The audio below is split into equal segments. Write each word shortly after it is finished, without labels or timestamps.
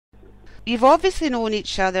You've obviously known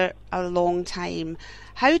each other a long time.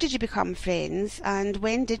 How did you become friends, and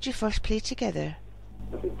when did you first play together?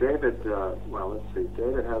 I think David, let's see,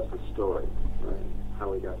 David has the story, right,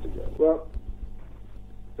 how we got together. Well,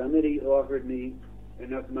 somebody offered me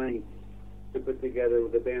enough money to put together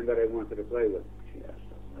the band that I wanted to play with. Yes.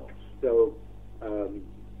 So,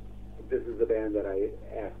 this is the band that I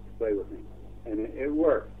asked to play with me, and it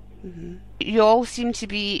worked. Mm-hmm. You all seem to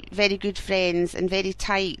be very good friends and very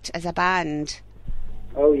tight as a band.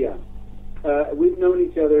 Oh yeah, we've known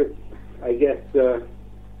each other, I guess, a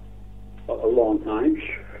long time.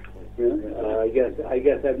 I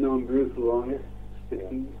guess I've known Bruce the longest,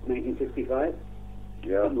 1965,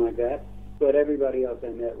 something like that. But everybody else I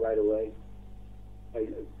met right away. I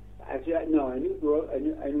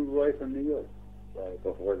knew Roy from New York. Right,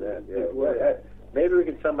 before that, yeah. Maybe we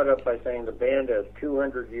can sum it up by saying the band has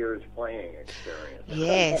 200 years playing experience.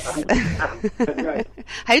 Yes. That's right.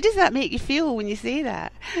 How does that make you feel when you say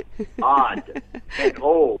that? Odd and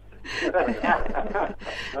old.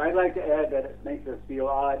 I'd like to add that it makes us feel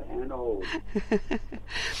odd and old.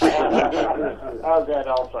 How's that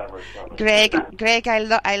Alzheimer's coming? Greg,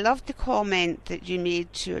 I loved the comment that you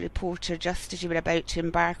made to a reporter just as you were about to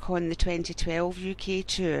embark on the 2012 UK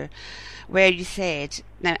tour, where you said,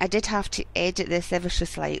 now I did have to edit this ever so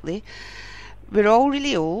slightly, we're all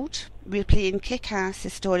really old, we're playing kick-ass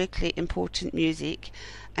historically important music,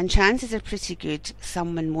 and chances are pretty good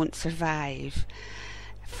someone won't survive.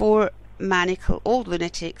 4 maniacal old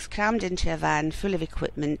lunatics crammed into a van full of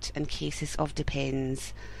equipment and cases of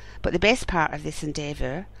Depends. But the best part of this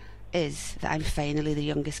endeavour is that I'm finally the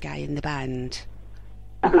youngest guy in the band.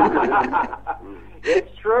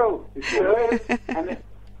 It's true. It sure is. And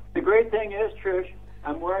the great thing is, Trish,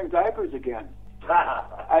 I'm wearing diapers again.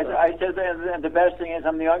 I said the best thing is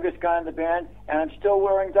I'm the youngest guy in the band, and I'm still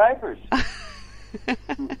wearing diapers.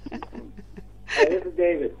 This is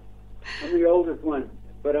David. I'm the oldest one,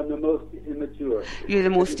 but I'm the most immature. You're the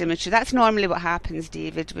most immature. That's normally what happens,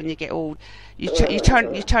 David, when you get old. You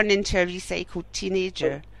turn into a recycled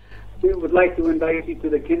teenager. We would like to invite you to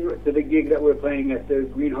the gig that we're playing at the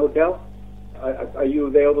Green Hotel. Are you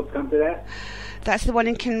available to come to that? That's the one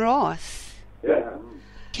in Kinross. Yeah.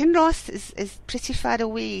 Kinross is pretty far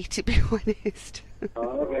away, to be honest.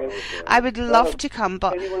 Oh, okay. I would love to come,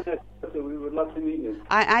 but anyone that's we would love to meet you.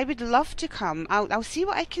 I would love to come. I'll see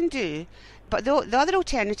what I can do. But the other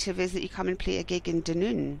alternative is that you come and play a gig in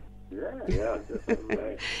Dunoon. Yeah,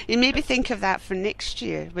 definitely. You maybe think of that for next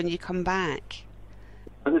year when you come back.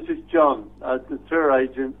 And this is John, the tour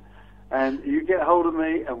agent, and you get hold of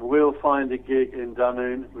me and we'll find a gig in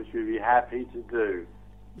Dunoon, which we'd be happy to do.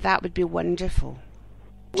 That would be wonderful.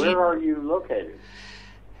 Where are you located?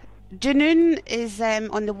 Dunoon is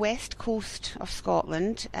on the west coast of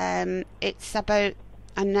Scotland. It's about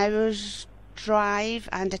an hour's drive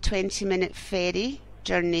and a 20-minute ferry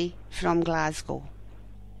journey from Glasgow.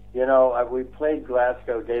 You know, we played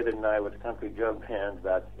Glasgow, David and I, with a country joke band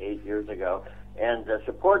about 8 years ago, and the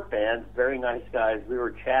support band, very nice guys, we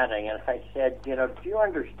were chatting, and I said, you know, do you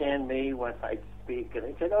understand me when I speak? And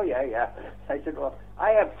they said, oh, yeah. I said, well,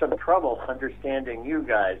 I have some trouble understanding you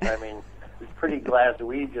guys. I mean, it's pretty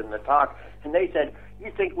Glaswegian, the talk. And they said,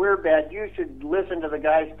 you think we're bad, you should listen to the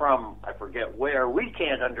guys from, I forget where, we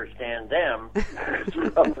can't understand them.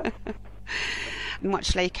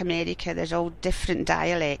 Much like America, there's all different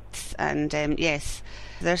dialects, and yes,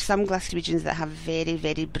 there's some Glaswegians that have very,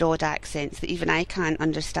 very broad accents that even I can't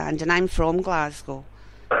understand, and I'm from Glasgow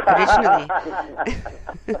originally.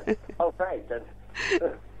 Oh, right, then.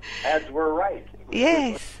 As we're right.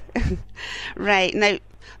 Yes. Right, now,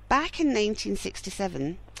 back in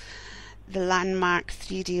 1967, the landmark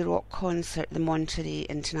 3-day rock concert, the Monterey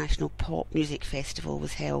International Pop Music Festival,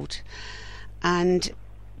 was held, and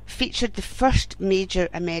featured the first major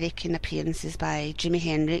American appearances by Jimi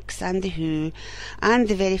Hendrix and The Who, and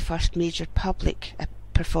the very first major public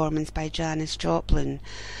performance by Janis Joplin.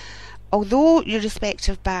 Although your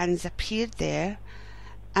respective bands appeared there,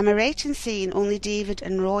 am I right in saying only David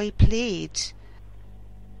and Roy played?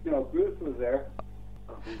 No, Bruce was there.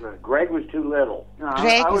 Greg was too little.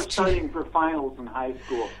 I was studying for finals in high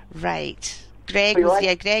school. Right. Greg was,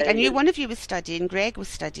 Greg. I knew one of you was studying. Greg was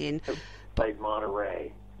studying. Played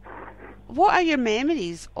Monterey. What are your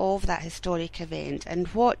memories of that historic event, and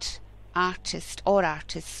what artist or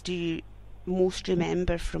artists do you most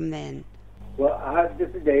remember from then? Well, this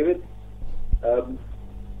is David. To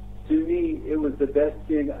me, it was the best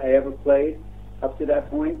gig I ever played up to that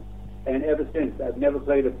point, and ever since. I've never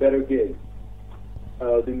played a better gig.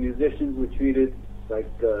 The musicians were treated like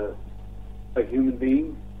human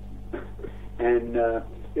beings, and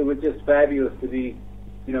it was just fabulous to be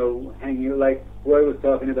hanging, like Roy was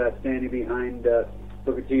talking about, standing behind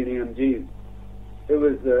Booker T and the MGs. It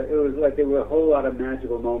was like there were a whole lot of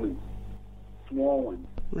magical moments, small ones.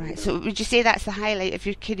 Right. So would you say that's the highlight of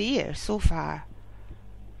your career so far?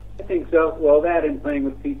 I think so. Well, that and playing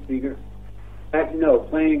with Pete Seeger. Actually, no,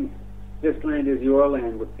 playing This Land Is Your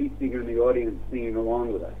Land with Pete Seeger in the audience singing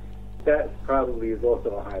along with us. That probably is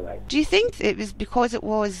also a highlight. Do you think it was because it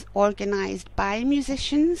was organised by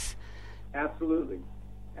musicians? Absolutely.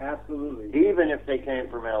 Even if they came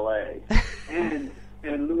from L.A.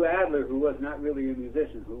 And Lou Adler, who was not really a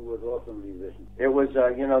musician, who was also a musician. It was,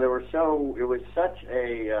 it was such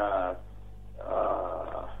a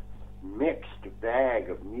mixed bag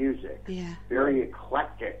of music. Yeah. Very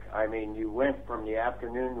eclectic. I mean, you went from the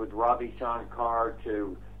afternoon with Ravi Shankar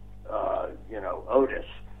to, Otis.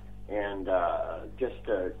 And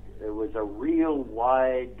it was a real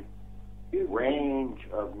wide range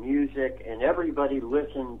of music, and everybody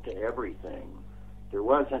listened to everything. There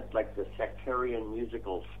wasn't like the sectarian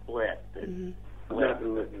musical split that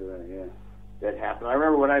that happened. I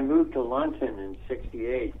remember when I moved to London in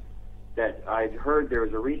 '68 that I'd heard there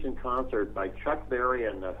was a recent concert by Chuck Berry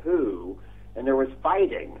and the Who, and there was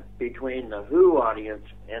fighting between the Who audience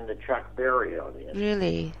and the Chuck Berry audience.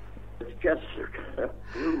 Really? It just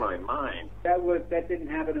blew my mind. That didn't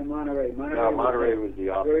happen in Monterey. Monterey was the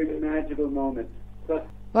opposite. Very magical moment. Plus,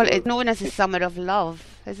 Well, it's known as the Summer of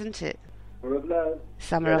Love, isn't it? Summer of Love.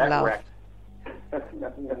 Summer of Love.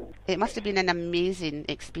 It must have been an amazing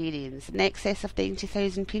experience. In excess of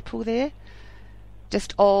 90,000 people there,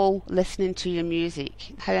 just all listening to your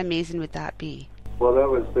music. How amazing would that be? Well,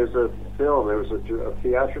 there's a film. There was a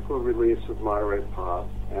theatrical release of Monterey Pop,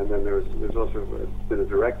 and then there's also been a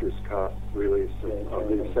director's cut release of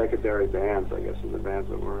the secondary bands, I guess, and the bands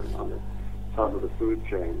that were on the top of the food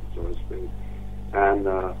chain, so to speak. And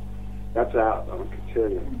that's out on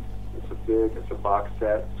Cotillion. It's a box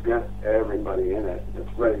set. It's got everybody in it.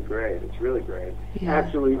 It's really great. It's really great. Yeah.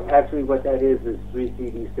 Actually, what that is 3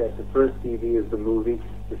 CD sets. The first CD is the movie.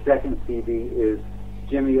 The second CD is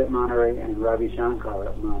Jimmy at Monterey and Ravi Shankar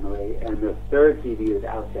at Monterey, and the third CD is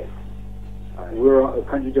Outtakes. We're a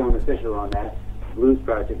Country Joan official on that. Blues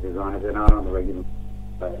Project is on it. They're not on the regular.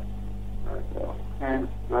 And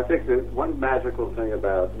I think that one magical thing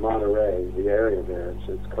about Monterey, the area there,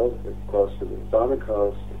 it's close to it's on the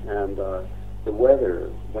coast, and the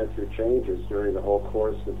weather went through changes during the whole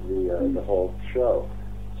course of the whole show.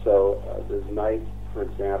 So there's night, for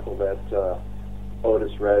example, that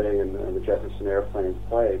Otis Redding and the Jefferson Airplanes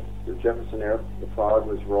played. The fog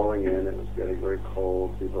was rolling in. It was getting very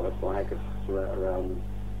cold. People had blankets around them,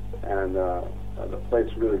 and the place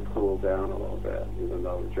really cooled down a little bit, even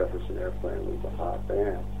though the Jefferson Airplane was a hot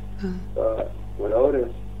band. But when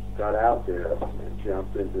Otis got out there and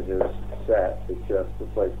jumped into his set, the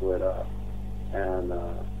place lit up. And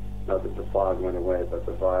not that the fog went away, but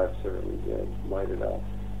the vibe certainly did light it up.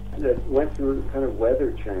 It went through kind of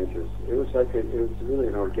weather changes. It was really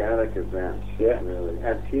an organic event, really. And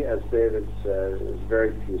as David said, it was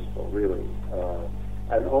very peaceful, really.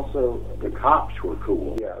 And also, the cops were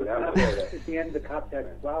cool. Yeah, that was it. At the end, the cops had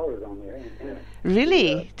flowers on there.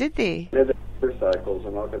 Really? Did they? They had motorcycles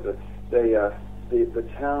and all kinds of. The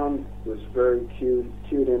town was very cued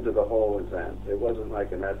into the whole event. It wasn't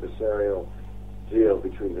like an adversarial deal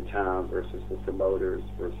between the town versus the promoters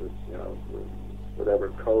versus whatever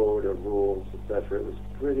code or rules, etc. It was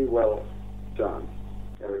pretty well done.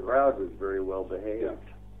 And the crowd was very well behaved.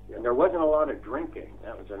 Yeah. And there wasn't a lot of drinking.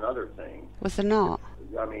 That was another thing. Was there not?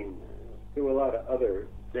 I mean, there were a lot of other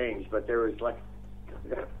things, but there was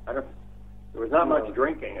there was not much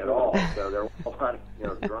drinking at all. So there were a lot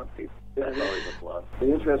of drunk people. That's always a plus.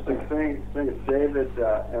 The interesting thing is David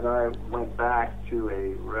and I went back to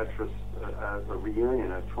a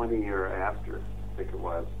reunion, a 20-year after, I think it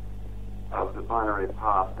was, of the Monterey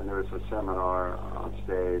Pop, and there was a seminar on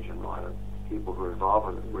stage, and a lot of people who were involved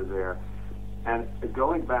with it were there. And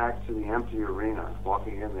going back to the empty arena,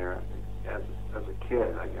 walking in there as a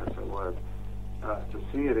kid, I guess it was, to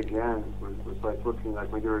see it again was like looking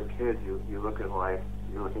like when you're a kid, you look at life,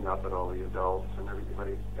 you're looking up at all the adults, and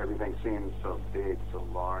everything seems so big, so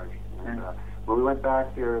large. And when we went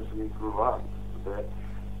back there as we grew up a bit,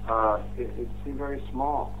 it seemed very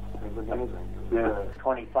small. It was amazing. It was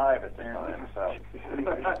 25 at the time, so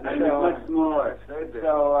much smaller. So,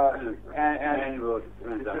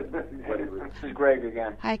 this is Greg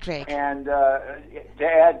again. Hi, Greg. And to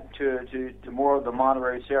add to more of the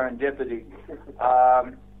Monterey serendipity,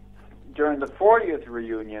 during the 40th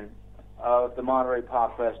reunion of the Monterey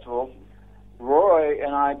Pop Festival, Roy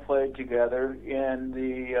and I played together in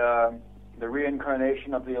the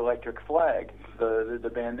reincarnation of the Electric Flag. the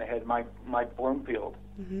band that had Mike Bloomfield.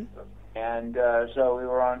 Mm-hmm. And so we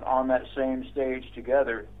were on that same stage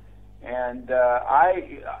together. And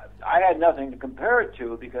I had nothing to compare it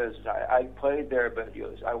to because I played there, but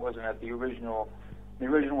I wasn't at the original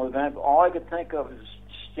event. But all I could think of is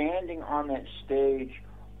standing on that stage,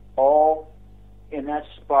 all in that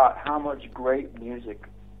spot, how much great music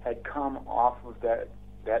had come off of that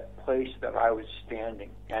place that I was standing.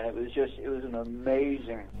 And it was an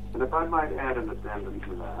amazing... And if I might add an addendum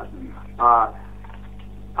to that,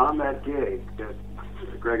 on that gig that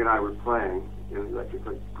Greg and I were playing,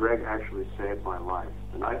 Greg actually saved my life.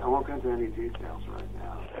 And I won't go into any details right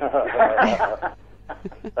now.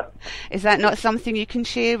 Is that not something you can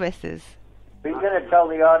share with us? We're going to tell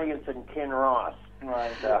the audience in Kinross.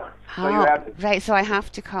 Right. So you have to... Right, so I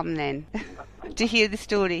have to come then to hear the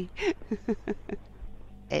story.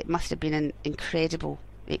 It must have been an incredible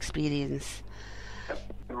experience.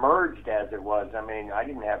 Emerged as it was. I mean, I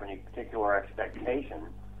didn't have any particular expectation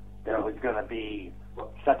that it was going to be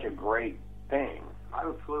such a great thing. I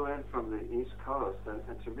flew in from the East Coast,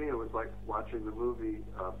 and to me it was like watching the movie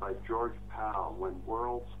by George Powell, When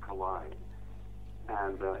Worlds Collide.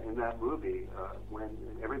 And in that movie, when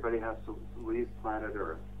everybody has to leave planet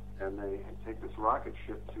Earth, and they take this rocket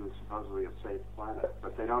ship to supposedly a safe planet,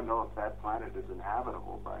 but they don't know if that planet is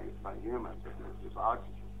inhabitable by humans, if there's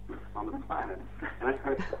oxygen on the planet.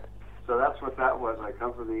 So that's what that was. I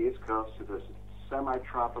come from the East Coast to this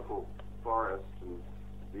semi-tropical forest and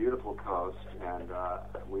beautiful coast, and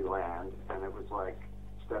we land, and it was like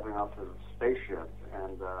stepping off the spaceship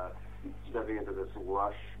and stepping into this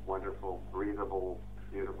lush, wonderful, breathable,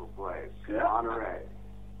 beautiful place. Yeah. Monterey.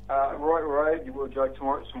 Roy, would you like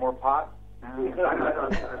some more pot? I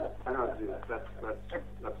don't do that.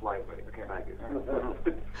 That's lightweight. Okay, thank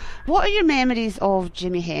you. What are your memories of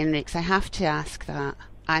Jimi Hendrix? I have to ask that.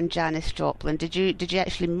 And Janis Joplin. Did you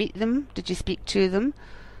actually meet them? Did you speak to them?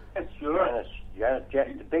 Yes, sure.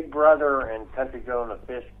 The Big Brother and Country Joe and the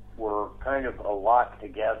Fish were kind of a lot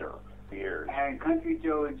together for years. And Country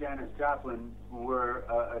Joe and Janis Joplin were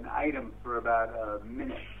an item for about a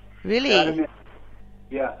minute. Really? About a minute.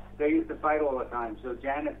 Yeah, they used to fight all the time. So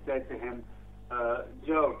Janis said to him,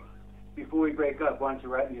 Joe, before we break up, why don't you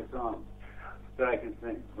write me a song that I can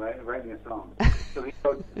sing? Write me a song. So he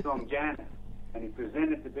wrote the song Janis, and he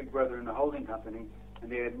presented to Big Brother and the holding company,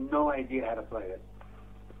 and they had no idea how to play it.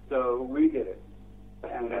 So we did it,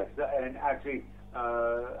 and actually,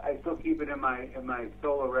 I still keep it in my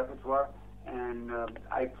solo repertoire, and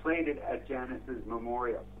I played it at Janis's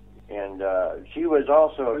memorial. And she was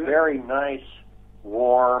also a very nice,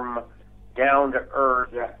 warm,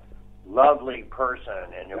 down-to-earth, lovely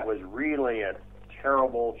person, and it was really a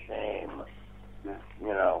terrible shame.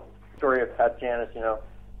 Yeah. Story about Janis,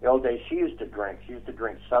 the old days, she used to drink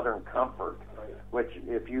Southern Comfort, which,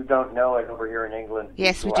 if you don't know it over here in England...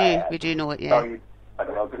 Yes, we do. We do know it, yeah.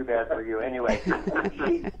 Well, too bad for you. Anyway,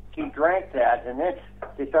 she drank that, and then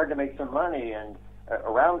they started to make some money, and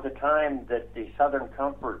around the time that the Southern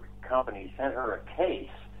Comfort Company sent her a case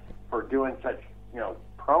for doing such,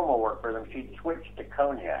 promo work for them, she switched to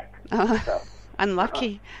cognac. So.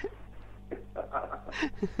 Unlucky.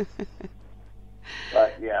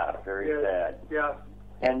 But, yeah, very sad. Yeah.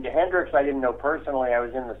 And Hendrix, I didn't know personally. I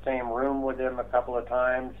was in the same room with him a couple of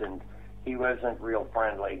times, and he wasn't real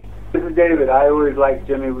friendly. This is David. I always liked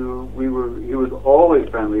Jimmy. He was always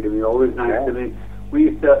friendly to me, always nice to me. We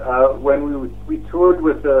used to, when we toured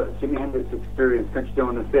with the Jimi Hendrix Experience, Country Joe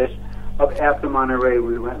and the Fish, up after Monterey,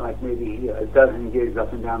 we went like maybe a dozen gigs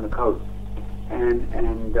up and down the coast.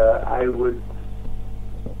 And I would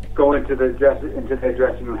go into their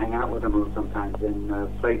dressing room, hang out with them sometimes,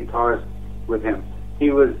 and play guitars with him. He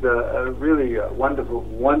was a really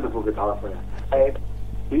wonderful guitar player. I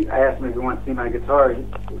asked him if he wanted to see my guitar.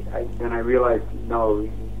 Then I realized, no,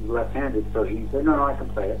 he's left-handed. So he said, no, I can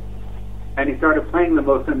play it. And he started playing the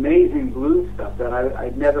most amazing blues stuff that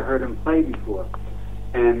I'd never heard him play before.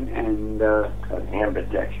 And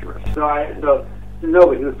ambidextrous. No,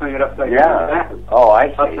 but he was playing it upside down backwards. Oh, I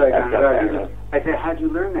see. Upside down backwards. I said, how'd you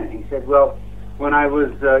learn that? He said, well, when I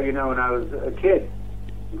was a kid,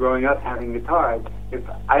 growing up having guitars, if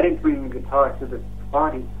I didn't bring the guitar to the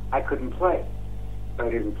party, I couldn't play. If I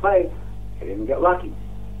didn't play, I didn't get lucky.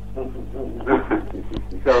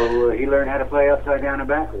 So he learned how to play upside down and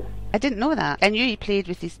backwards. I didn't know that. I knew he played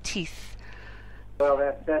with his teeth. Well,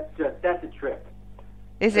 that's a trick.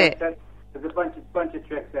 Is it? There's a bunch of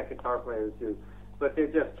tricks that guitar players do, but they're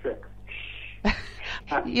just tricks.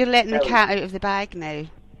 You're letting the cat out of the bag now.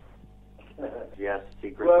 Yes,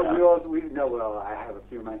 secret. Well, we know. Well, I have a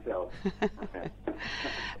few myself.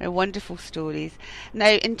 They're wonderful stories. Now,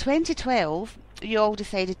 in 2012, you all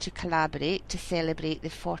decided to collaborate to celebrate the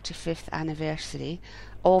 45th anniversary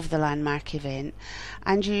of the landmark event,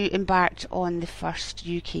 and you embarked on the first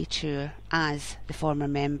UK tour as the former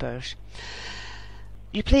members.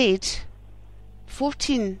 You played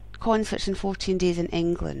 14 concerts in 14 days in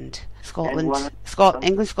England, England,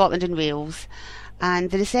 Scotland and Wales,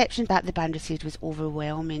 and the reception that the band received was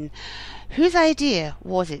overwhelming. Whose idea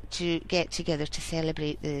was it to get together to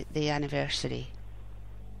celebrate the anniversary?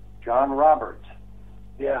 John Roberts.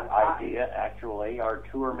 Yeah, idea, actually. Our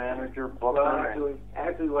tour manager, booker. Well,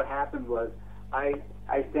 actually what happened was I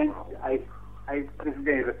sent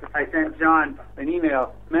John an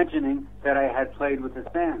email mentioning that I had played with this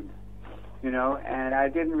band, and I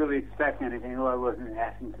didn't really expect anything. Well, I wasn't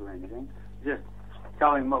asking for anything, just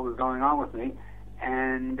telling him what was going on with me.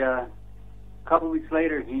 And a couple of weeks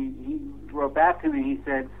later, he wrote back to me. He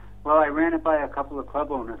said, "Well, I ran it by a couple of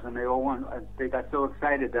club owners, and they got so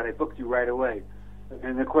excited that I booked you right away."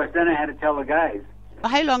 And of course, then I had to tell the guys.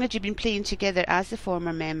 How long had you been playing together as the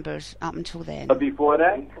former members up until then? Before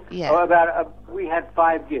that? Yeah. We had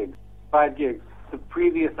 5 gigs. 5 gigs the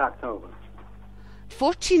previous October.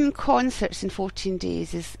 14 concerts in 14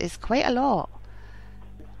 days is quite a lot.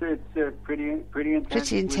 It's pretty intense. Pretty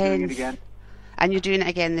intense. We're doing it again. And you're doing it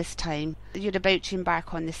again this time. You're about to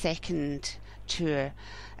embark on the second tour.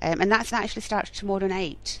 And that actually starts tomorrow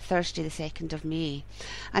night, Thursday the 2nd of May.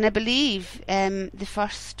 And I believe the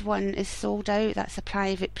first one is sold out. That's a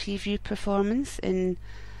private preview performance in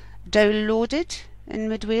Downloaded in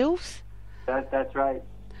Mid-Wales. That's right.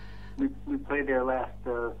 We played there last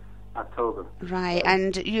October. Right,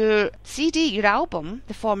 and your CD, your album,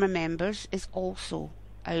 The Former Members, is also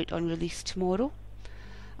out on release tomorrow.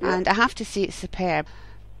 Yeah. And I have to say it's superb.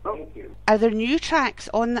 Thank you. Are there new tracks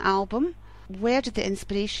on the album? Where did the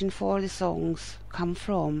inspiration for the songs come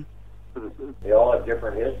from? They all have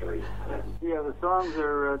different histories. Yeah, the songs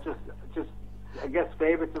are just I guess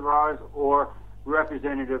favorites of ours or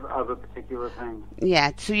representative of a particular thing.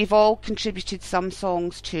 Yeah, so you've all contributed some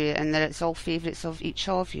songs to it, and that it's all favourites of each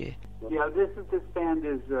of you. Yeah, this band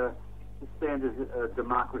is a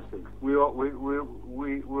democracy. We're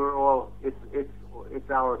all it's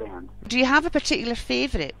our band. Do you have a particular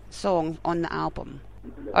favourite song on the album?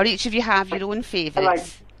 Or each of you have your own favourites? I like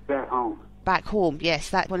Back Home. Back Home, yes,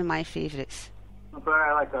 that's one of my favourites. But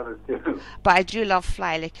I like others too. But I do love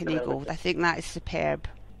Fly Like an Eagle. I think that is superb.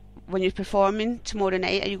 When you're performing tomorrow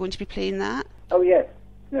night, are you going to be playing that? Oh yes.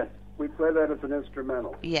 We play that as an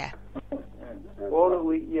instrumental. Yeah. All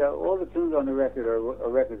the tunes on the record are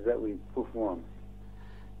records that we perform.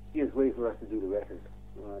 He just wait for us to do the record.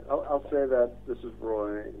 Right. I'll say that, this is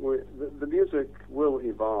Roy, the music will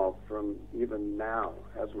evolve from even now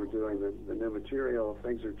as we're doing the new material.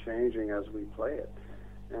 Things are changing as we play it,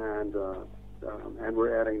 and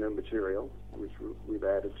we're adding new material, which we've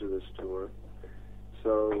added to this tour.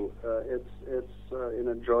 So it's an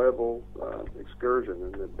enjoyable excursion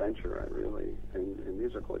and adventure, in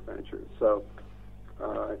musical adventure. So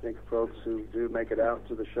I think folks who do make it out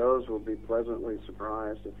to the shows will be pleasantly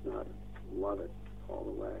surprised, if not love it all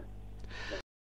the way. So.